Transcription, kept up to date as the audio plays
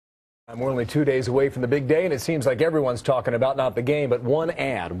We're only 2 days away from the big day, and it seems like everyone's talking about not the game, but one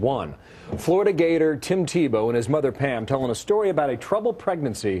ad. Florida Gator Tim Tebow and his mother Pam telling a story about a troubled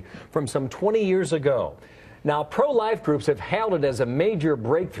pregnancy from some 20 years ago. Now, pro-life groups have hailed it as a major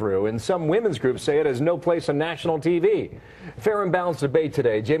breakthrough, and some women's groups say it has no place on national TV. Fair and balanced debate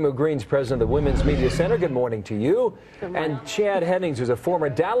today. J-Mo Green's president of the Women's Media Center. Good morning to you. Good morning. And Chad Hennings, who's a former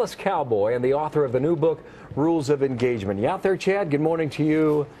Dallas Cowboy and the author of the new book, Rules of Engagement. You out there, Chad? Good morning to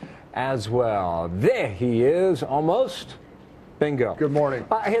you as well. There he is, almost. Bingo. Good morning.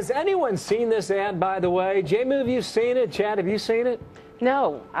 Has anyone seen this ad, by the way? J-Mo, have you seen it? Chad, have you seen it?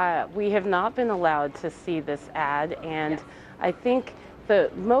 No, we have not been allowed to see this ad, and I think the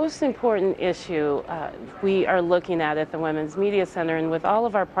most important issue we are looking at the Women's Media Center, and with all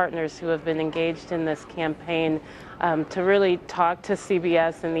of our partners who have been engaged in this campaign to really talk to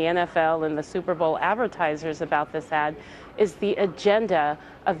CBS and the NFL and the Super Bowl advertisers about this ad, is the agenda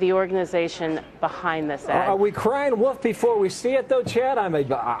of the organization behind this ad. Are we crying wolf before we see it, though, Chad? I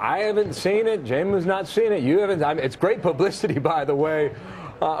mean, I haven't seen it. J-Mo's not seen it. You haven't. I mean, it's great publicity, by the way,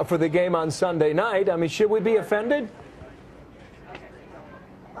 for the game on Sunday night. I mean, should we be offended?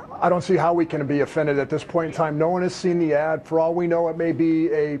 I don't see how we can be offended at this point in time. No one has seen the ad. For all we know, it may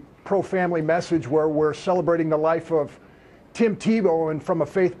be a pro-family message where we're celebrating the life of Tim Tebow and from a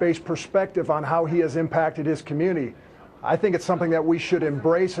faith-based perspective on how he has impacted his community. I think it's something that we should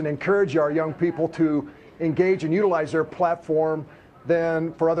embrace and encourage our young people to engage and utilize their platform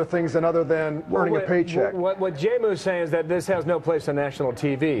than for other things than other than earning a paycheck. What J-Mo is saying is that this has no place on national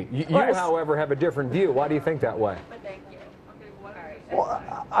TV. You, however, have a different view. Why do you think that way?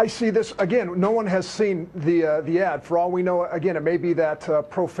 Well, I see this, again, no one has seen the ad. For all we know, again, it may be that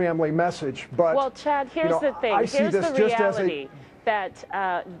pro-family message. But, well, Chad, here's the thing. Here's the reality.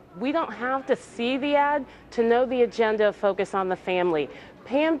 That we don't have to see the ad to know the agenda of Focus on the Family.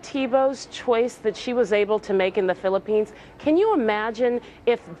 Pam Tebow's choice that she was able to make in the Philippines, can you imagine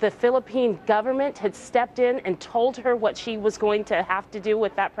if the Philippine government had stepped in and told her what she was going to have to do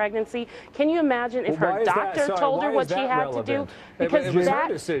with that pregnancy? Can you imagine if her doctor told her what she had to do? Because it was her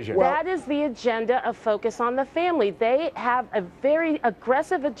decision. That is the agenda of Focus on the Family. They have a very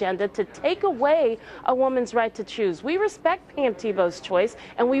aggressive agenda to take away a woman's right to choose. We respect Pam Tebow's choice,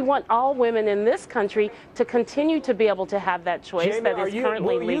 and we want all women in this country to continue to be able to have that choice that is currently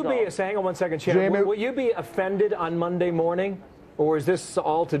legal. Hang on one second, Chad. Will you be offended on Monday morning, or is this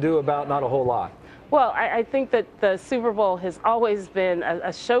all to do about not a whole lot? Well, I think that the Super Bowl has always been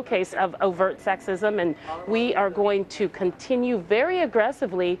a showcase of overt sexism, and we are going to continue very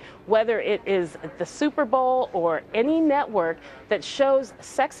aggressively, whether it is the Super Bowl or any network that shows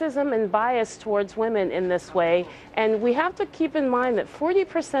sexism and bias towards women in this way. And we have to keep in mind that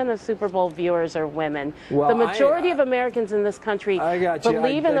 40% of Super Bowl viewers are women. Well, the majority of Americans in this country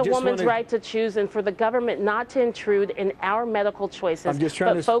believe in a woman's right to choose, and for the government not to intrude in our medical choices.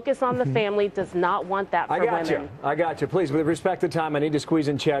 But Focus on the Family does not want that for women. I got you. Please, with respect to time, I need to squeeze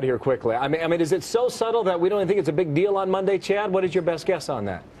in Chad here quickly. I mean, is it so subtle that we don't even think it's a big deal on Monday, Chad? What is your best guess on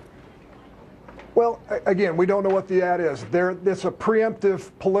that? Well, again, we don't know what the ad is. It's a preemptive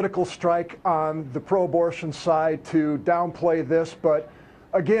political strike on the pro-abortion side to downplay this. But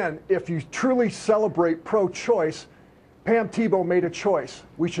again, if you truly celebrate pro-choice, Pam Tebow made a choice.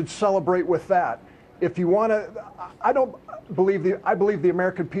 We should celebrate with that. If you want to, I believe the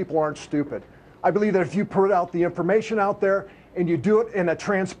American people aren't stupid. I believe that if you put out the information out there and you do it in a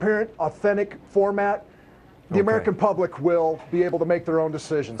transparent, authentic format, the American public will be able to make their own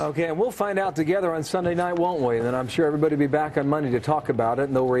decisions. Okay, and we'll find out together on Sunday night, won't we? And then I'm sure everybody will be back on Monday to talk about it,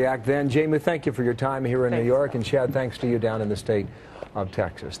 and they'll react then. J-Mo, thank you for your time here in New York, and Chad, thanks to you down in the state of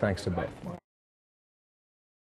Texas. Thanks to both.